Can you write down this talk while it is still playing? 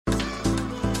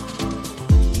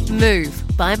Move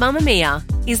by Mamamia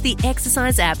is the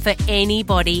exercise app for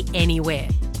anybody, anywhere.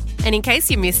 And in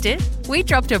case you missed it, we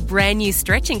dropped a brand new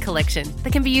stretching collection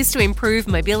that can be used to improve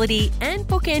mobility and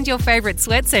bookend your favourite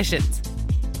sweat sessions.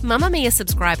 Mamamia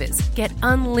subscribers get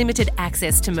unlimited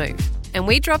access to Move, and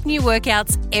we drop new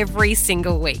workouts every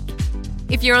single week.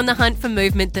 If you're on the hunt for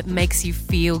movement that makes you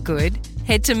feel good,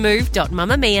 head to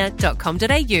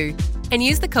move.mamamia.com.au and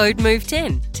use the code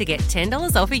MOVE10 to get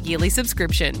 $10 off a yearly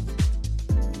subscription.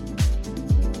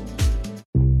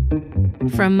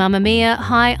 From Mamamia,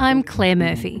 hi, I'm Claire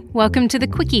Murphy. Welcome to the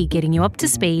Quickie, getting you up to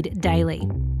speed daily.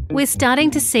 We're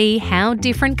starting to see how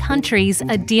different countries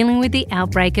are dealing with the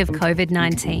outbreak of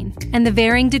COVID-19 and the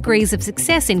varying degrees of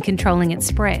success in controlling its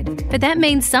spread. But that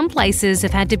means some places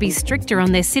have had to be stricter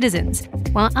on their citizens,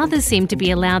 while others seem to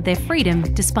be allowed their freedom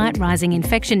despite rising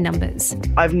infection numbers.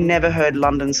 I've never heard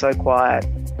London so quiet.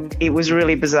 It was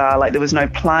really bizarre. Like, there was no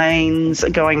planes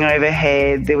going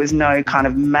overhead. There was no kind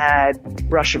of mad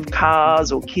rush of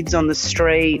cars or kids on the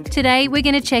street. Today, we're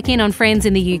going to check in on friends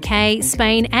in the UK,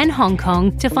 Spain and Hong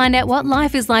Kong to find out what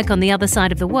life is like on the other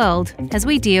side of the world as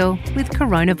we deal with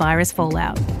coronavirus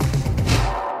fallout.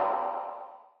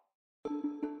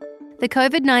 The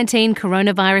COVID-19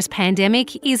 coronavirus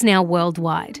pandemic is now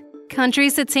worldwide.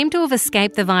 Countries that seem to have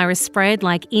escaped the virus spread,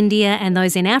 like India and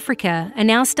those in Africa, are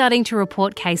now starting to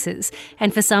report cases.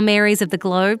 And for some areas of the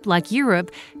globe, like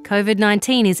Europe,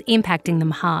 COVID-19 is impacting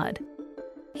them hard.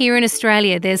 Here in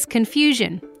Australia, there's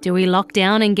confusion. Do we lock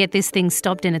down and get this thing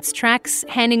stopped in its tracks,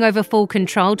 handing over full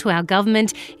control to our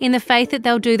government in the faith that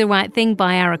they'll do the right thing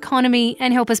by our economy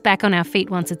and help us back on our feet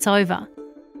once it's over?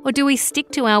 Or do we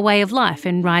stick to our way of life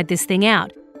and ride this thing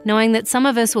out, knowing that some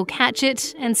of us will catch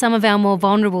it and some of our more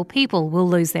vulnerable people will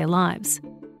lose their lives?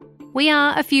 We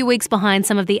are a few weeks behind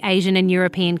some of the Asian and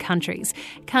European countries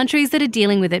that are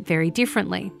dealing with it very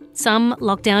differently. Some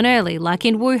locked down early, like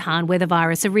in Wuhan, where the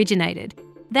virus originated.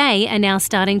 They are now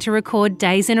starting to record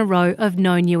days in a row of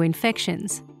no new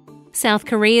infections. South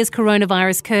Korea's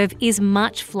coronavirus curve is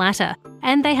much flatter,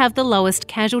 and they have the lowest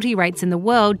casualty rates in the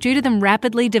world due to them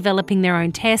rapidly developing their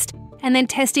own test and then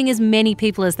testing as many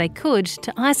people as they could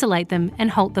to isolate them and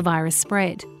halt the virus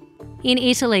spread. In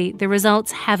Italy, the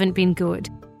results haven't been good.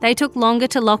 They took longer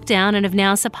to lock down and have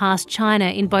now surpassed China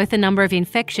in both the number of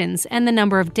infections and the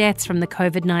number of deaths from the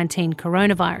COVID-19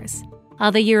 coronavirus.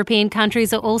 Other European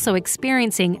countries are also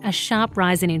experiencing a sharp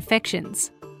rise in infections.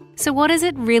 So what is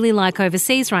it really like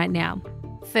overseas right now?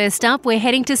 First up, we're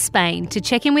heading to Spain to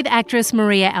check in with actress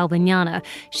Maria Albañana.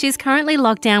 She's currently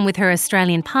locked down with her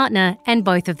Australian partner and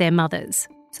both of their mothers.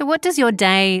 So what does your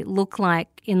day look like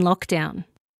in lockdown?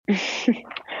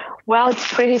 Well,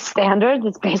 it's pretty standard.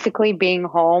 It's basically being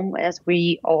home, as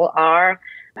we all are.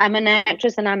 I'm an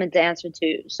actress and I'm a dancer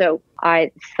too. So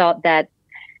I thought that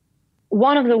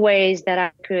one of the ways that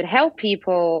I could help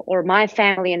people or my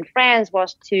family and friends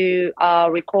was to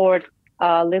record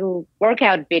little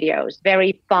workout videos,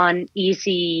 very fun,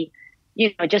 easy,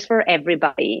 just for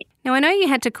everybody. Now, I know you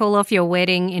had to call off your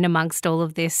wedding in amongst all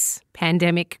of this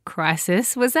pandemic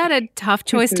crisis. Was that a tough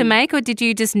choice to make, or did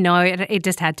you just know it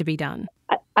just had to be done?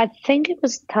 I think it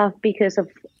was tough because of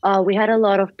we had a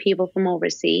lot of people from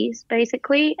overseas,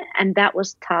 basically, and that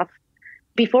was tough.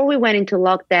 Before we went into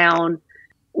lockdown,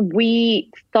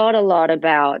 we thought a lot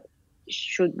about,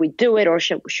 should we do it or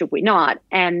should we not?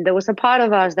 And there was a part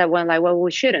of us that went like, well,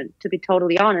 we shouldn't, to be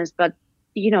totally honest. But,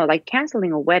 like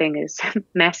canceling a wedding is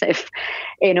massive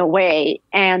in a way.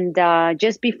 And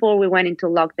just before we went into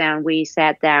lockdown, we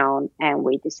sat down and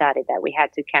we decided that we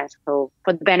had to cancel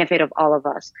for the benefit of all of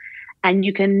us. And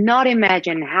you cannot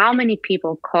imagine how many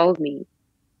people called me.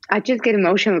 I just get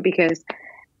emotional because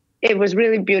it was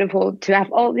really beautiful to have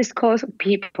all this calls of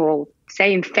people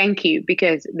saying thank you,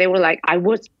 because they were like, I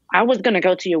was going to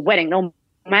go to your wedding no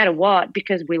matter what,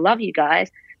 because we love you guys.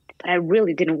 But I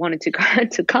really didn't want it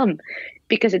to come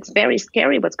because it's very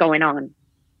scary what's going on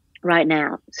right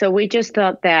now. So we just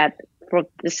thought that for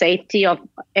the safety of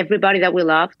everybody that we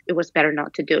loved, it was better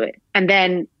not to do it. And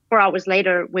then 4 hours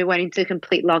later, we went into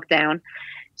complete lockdown.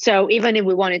 So even if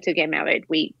we wanted to get married,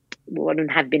 we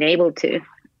wouldn't have been able to.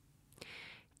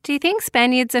 Do you think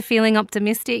Spaniards are feeling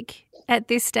optimistic at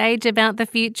this stage about the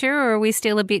future, or are we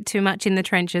still a bit too much in the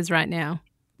trenches right now?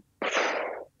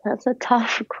 That's a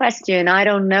tough question. I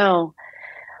don't know.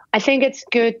 I think it's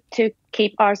good to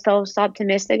keep ourselves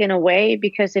optimistic in a way,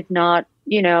 because if not,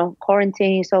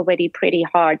 quarantine is already pretty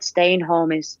hard. Staying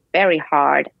home is very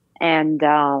hard. And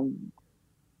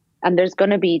there's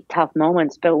going to be tough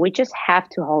moments, but we just have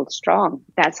to hold strong.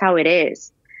 That's how it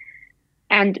is.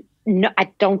 And no,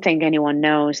 I don't think anyone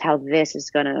knows how this is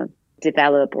going to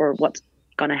develop or what's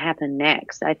going to happen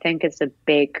next. I think it's a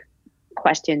big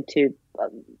question to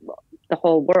the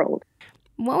whole world.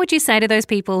 What would you say to those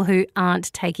people who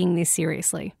aren't taking this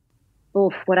seriously?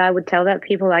 Oof, what I would tell that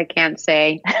people I can't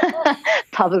say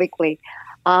publicly,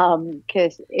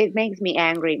 because it makes me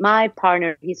angry. My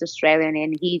partner, he's Australian,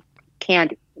 and he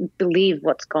can't believe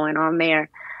what's going on there.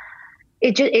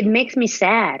 It makes me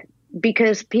sad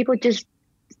because people just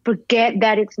forget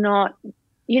that it's not,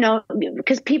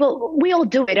 because we all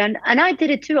do it. And I did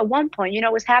it too at one point.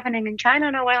 It was happening in China,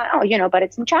 and I went, oh, but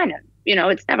it's in China.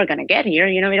 It's never going to get here.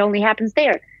 It only happens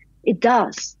there. It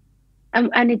does.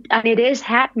 And it is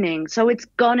happening. So it's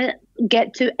going to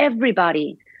get to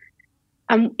everybody.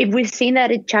 If we've seen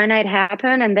that in China, it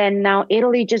happened, and then now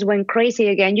Italy just went crazy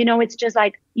again. It's just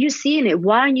like, you're seeing it.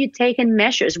 Why aren't you taking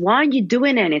measures? Why aren't you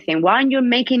doing anything? Why aren't you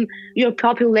making your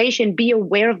population be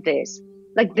aware of this?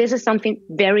 Like, this is something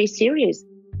very serious.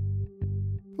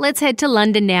 Let's head to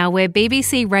London now, where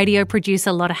BBC radio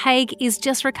producer Lotta Haig is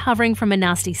just recovering from a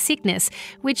nasty sickness,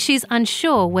 which she's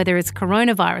unsure whether it's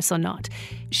coronavirus or not.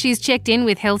 She's checked in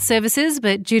with health services,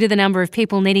 but due to the number of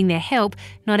people needing their help,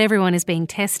 not everyone is being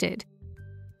tested.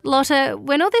 Lotta,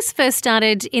 when all this first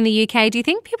started in the UK, do you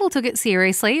think people took it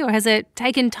seriously, or has it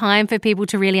taken time for people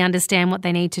to really understand what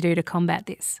they need to do to combat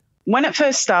this? When it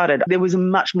first started, there was a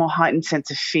much more heightened sense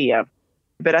of fear.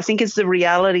 But I think as the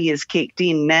reality has kicked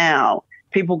in now,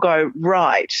 people go,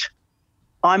 right,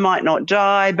 I might not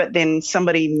die, but then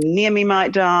somebody near me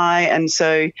might die. And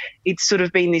so it's sort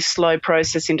of been this slow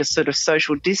process into sort of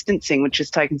social distancing, which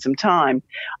has taken some time.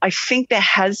 I think there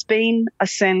has been a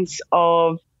sense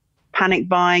of panic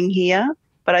buying here,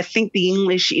 but I think the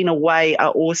English in a way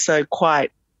are also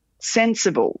quite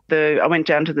sensible. I went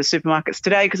down to the supermarkets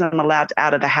today because I'm allowed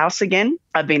out of the house again.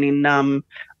 I've been in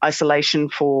isolation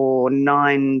for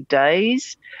 9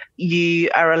 days. You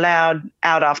are allowed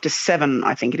out after 7,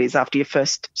 I think it is, after your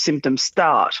first symptoms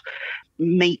start.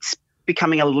 Meat's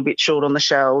becoming a little bit short on the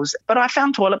shelves, but I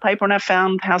found toilet paper and I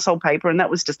found household paper, and that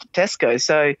was just at Tesco.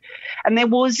 So, and there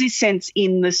was this sense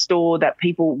in the store that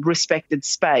people respected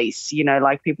space,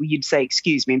 like people, you'd say,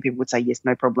 excuse me, and people would say, yes,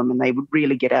 no problem. And they would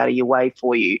really get out of your way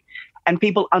for you. And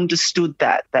people understood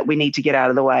that we need to get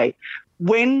out of the way.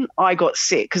 When I got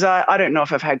sick, because I don't know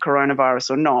if I've had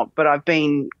coronavirus or not, but I've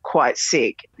been quite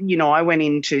sick. I went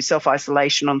into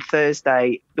self-isolation on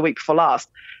Thursday, the week before last.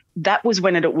 That was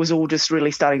when it was all just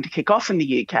really starting to kick off in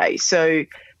the UK. So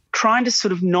trying to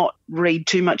sort of not read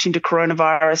too much into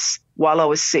coronavirus while I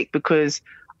was sick, because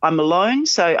I'm alone,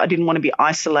 so I didn't want to be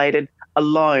isolated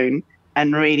alone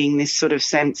and reading this sort of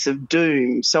sense of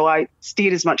doom. So I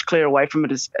steered as much clear away from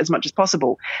it as much as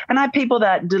possible. And I had people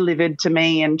that delivered to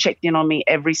me and checked in on me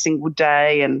every single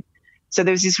day. And so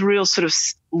there was this real sort of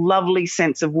lovely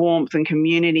sense of warmth and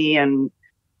community and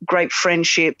great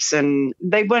friendships. And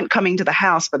they weren't coming to the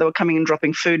house, but they were coming and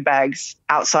dropping food bags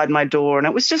outside my door. And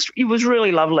it was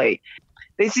really lovely.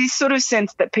 There's this sort of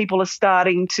sense that people are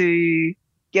starting to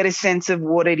get a sense of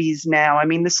what it is now. I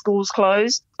mean, the schools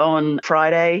closed on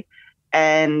Friday.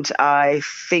 And I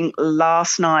think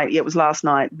last night,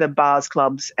 the bars,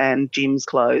 clubs and gyms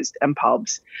closed and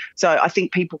pubs. So I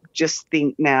think people just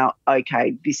think now,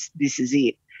 okay, this is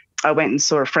it. I went and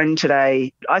saw a friend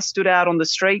today. I stood out on the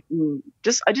street and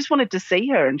I just wanted to see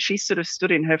her, and she sort of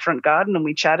stood in her front garden and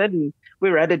we chatted, and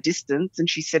we were at a distance, and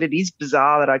she said, it is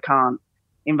bizarre that I can't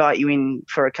invite you in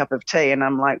for a cup of tea. And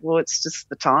I'm like, well, it's just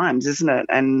the times, isn't it?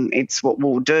 And it's what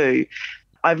we'll do.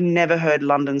 I've never heard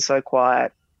London so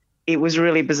quiet. It was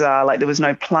really bizarre. Like, there was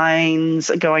no planes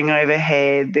going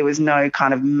overhead. There was no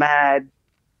kind of mad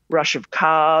rush of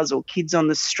cars or kids on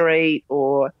the street,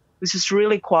 or it was just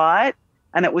really quiet.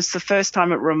 And it was the first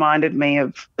time it reminded me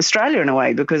of Australia in a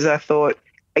way, because I thought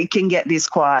it can get this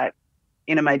quiet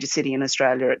in a major city in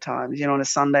Australia at times. On a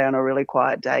Sunday, on a really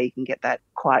quiet day, you can get that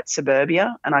quiet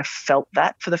suburbia. And I felt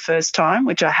that for the first time,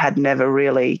 which I had never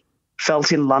really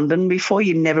felt in London before.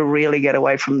 You never really get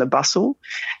away from the bustle.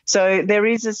 So there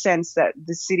is a sense that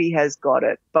the city has got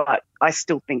it, but I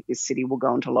still think this city will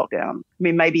go into lockdown. I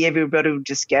mean, maybe everybody will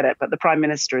just get it, but the Prime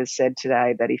Minister has said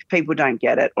today that if people don't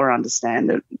get it or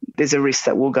understand it, there's a risk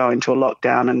that we'll go into a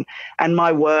lockdown. And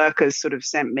my work has sort of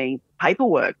sent me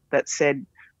paperwork that said,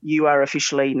 you are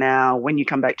officially now, when you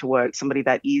come back to work, somebody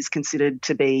that is considered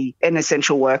to be an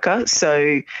essential worker.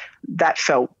 So that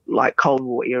felt like Cold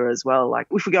War era as well. Like,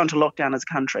 if we go into lockdown as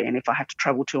a country and if I have to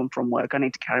travel to and from work, I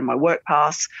need to carry my work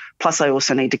pass. Plus, I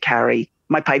also need to carry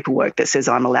my paperwork that says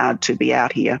I'm allowed to be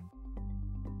out here.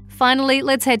 Finally,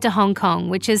 let's head to Hong Kong,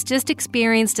 which has just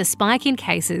experienced a spike in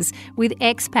cases, with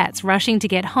expats rushing to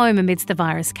get home amidst the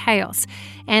virus chaos.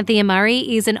 Anthea Murray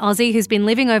is an Aussie who's been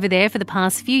living over there for the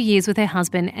past few years with her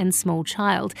husband and small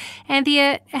child.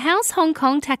 Anthea, how's Hong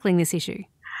Kong tackling this issue?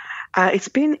 It's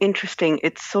been interesting.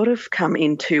 It's sort of come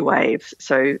in two waves.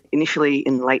 So initially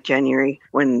in late January,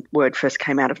 when word first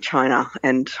came out of China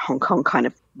and Hong Kong kind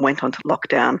of went onto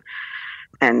lockdown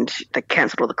and they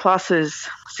cancelled all the classes,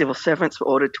 civil servants were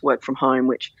ordered to work from home,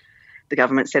 which the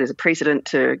government set as a precedent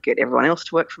to get everyone else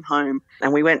to work from home.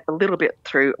 And we went a little bit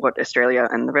through what Australia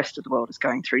and the rest of the world is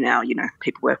going through now. You know,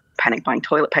 people were panic buying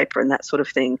toilet paper and that sort of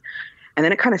thing. And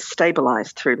then it kind of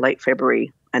stabilised through late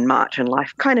February and March, and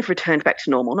life kind of returned back to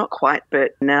normal. Not quite,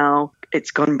 but now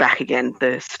it's gone back again.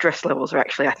 The stress levels are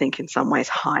actually, I think, in some ways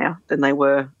higher than they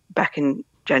were back in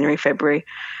January, February.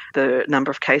 The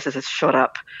number of cases has shot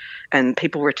up, and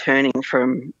people returning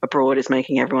from abroad is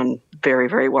making everyone very,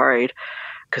 very worried,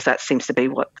 because that seems to be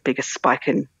what the biggest spike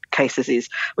in cases is.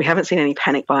 We haven't seen any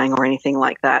panic buying or anything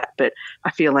like that, but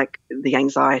I feel like the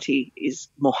anxiety is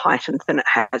more heightened than it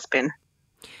has been.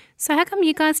 So how come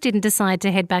you guys didn't decide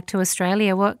to head back to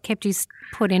Australia? What kept you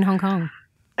put in Hong Kong?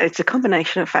 It's a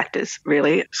combination of factors,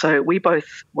 really. So we both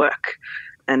work,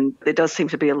 and there does seem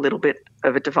to be a little bit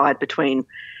of a divide between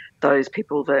those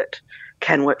people that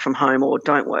can work from home or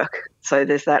don't work. So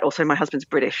there's that. Also, my husband's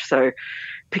British, so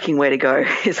picking where to go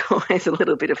is always a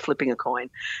little bit of flipping a coin.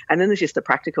 And then there's just the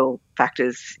practical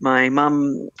factors. My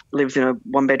mum lives in a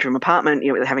one-bedroom apartment,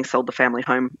 having sold the family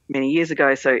home many years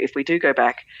ago. So if we do go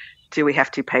back, do we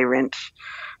have to pay rent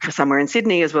for somewhere in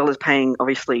Sydney, as well as paying,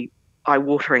 obviously,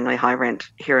 eye-wateringly high rent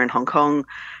here in Hong Kong?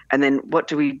 And then what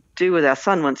do we do with our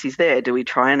son once he's there? Do we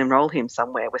try and enroll him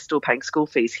somewhere? We're still paying school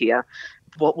fees here.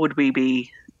 What would we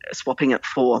be swapping it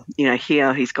for?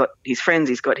 Here he's got his friends,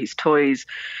 he's got his toys,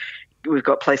 we've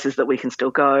got places that we can still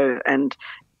go. And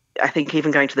I think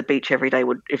even going to the beach every day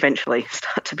would eventually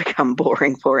start to become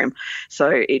boring for him. So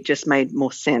it just made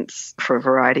more sense for a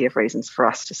variety of reasons for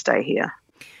us to stay here.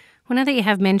 Well, now that you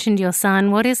have mentioned your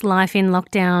son, what is life in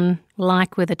lockdown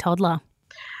like with a toddler?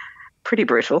 Pretty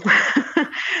brutal.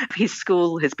 His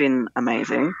school has been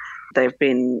amazing. They've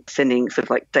been sending sort of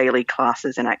like daily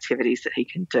classes and activities that he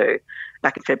can do.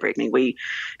 Back in February, we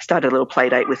started a little play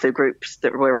date with the groups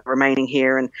that were remaining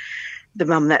here, and the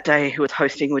mum that day who was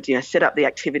hosting would set up the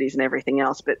activities and everything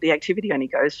else, but the activity only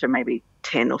goes for maybe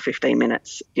 10 or 15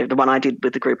 minutes. The one I did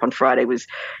with the group on Friday was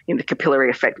the capillary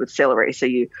effect with celery. So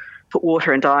you put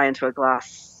water and dye into a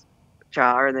glass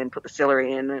jar and then put the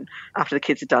celery in, and after the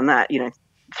kids had done that,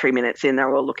 3 minutes in, they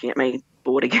were all looking at me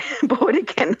bored again.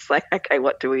 It's like, okay,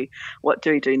 what do we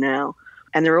do now?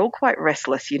 And they're all quite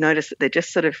restless. You notice that they're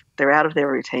just they're out of their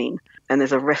routine, and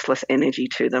there's a restless energy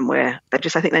to them where I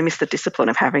think they miss the discipline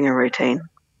of having a routine.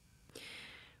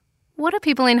 What are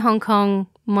people in Hong Kong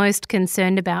most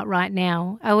concerned about right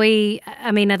now? Are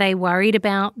they worried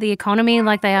about the economy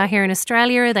like they are here in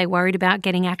Australia? Are they worried about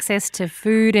getting access to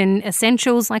food and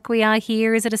essentials like we are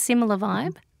here? Is it a similar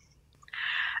vibe?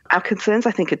 Our concerns,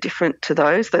 I think, are different to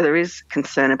those, though there is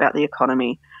concern about the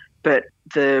economy. But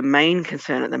the main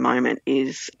concern at the moment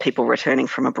is people returning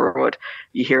from abroad.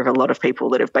 You hear of a lot of people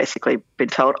that have basically been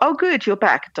told, oh, good, you're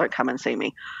back, don't come and see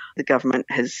me. The government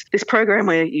has this program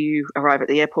where you arrive at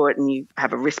the airport and you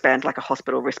have a wristband, like a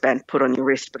hospital wristband, put on your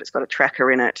wrist, but it's got a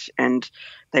tracker in it, and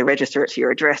they register it to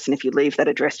your address. And if you leave that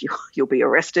address, you'll be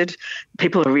arrested.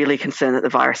 People are really concerned that the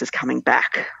virus is coming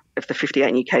back. Of the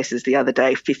 58 new cases the other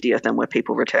day, 50 of them were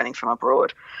people returning from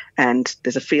abroad. And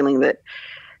there's a feeling that,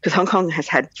 because Hong Kong has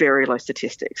had very low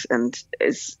statistics, and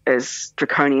as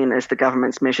draconian as the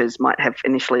government's measures might have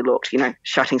initially looked,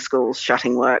 shutting schools,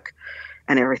 shutting work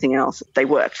and everything else, they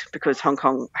worked, because Hong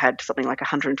Kong had something like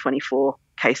 124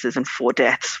 cases and 4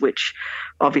 deaths, which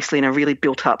obviously in a really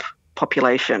built up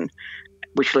population,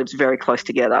 which lives very close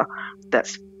together,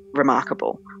 that's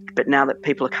remarkable. But now that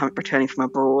people are returning from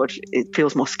abroad, it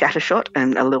feels more scattershot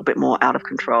and a little bit more out of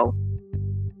control.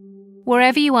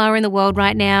 Wherever you are in the world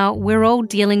right now, we're all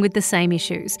dealing with the same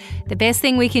issues. The best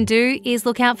thing we can do is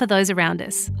look out for those around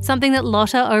us. Something that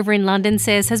Lotta over in London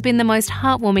says has been the most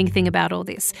heartwarming thing about all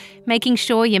this, making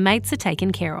sure your mates are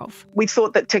taken care of. We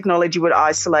thought that technology would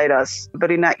isolate us, but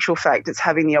in actual fact, it's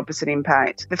having the opposite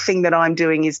impact. The thing that I'm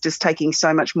doing is just taking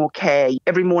so much more care.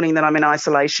 Every morning that I'm in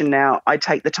isolation now, I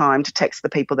take the time to text the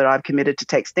people that I've committed to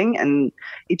texting, and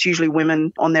it's usually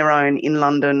women on their own in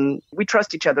London. We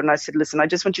trust each other, and I said, listen, I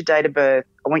just want your date of birth,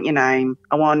 I want your name,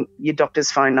 I want your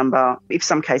doctor's phone number. If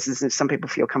some people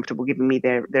feel comfortable giving me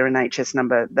their NHS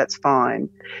number, that's fine.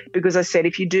 Because I said,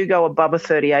 if you do go above a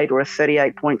 38 or a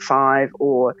 38.5,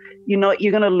 or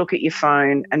you're going to look at your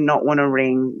phone and not want to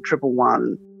ring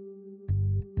 111.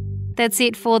 That's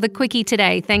it for The Quickie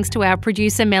today. Thanks to our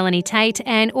producer Melanie Tate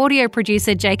and audio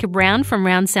producer Jacob Brown from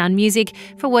Round Sound Music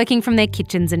for working from their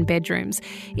kitchens and bedrooms.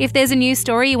 If there's a news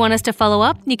story you want us to follow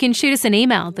up, you can shoot us an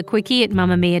email,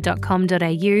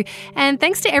 thequickie@mamamia.com.au. And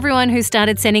thanks to everyone who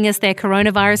started sending us their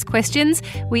coronavirus questions.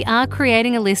 We are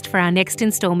creating a list for our next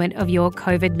instalment of your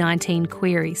COVID-19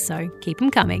 queries, so keep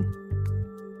them coming.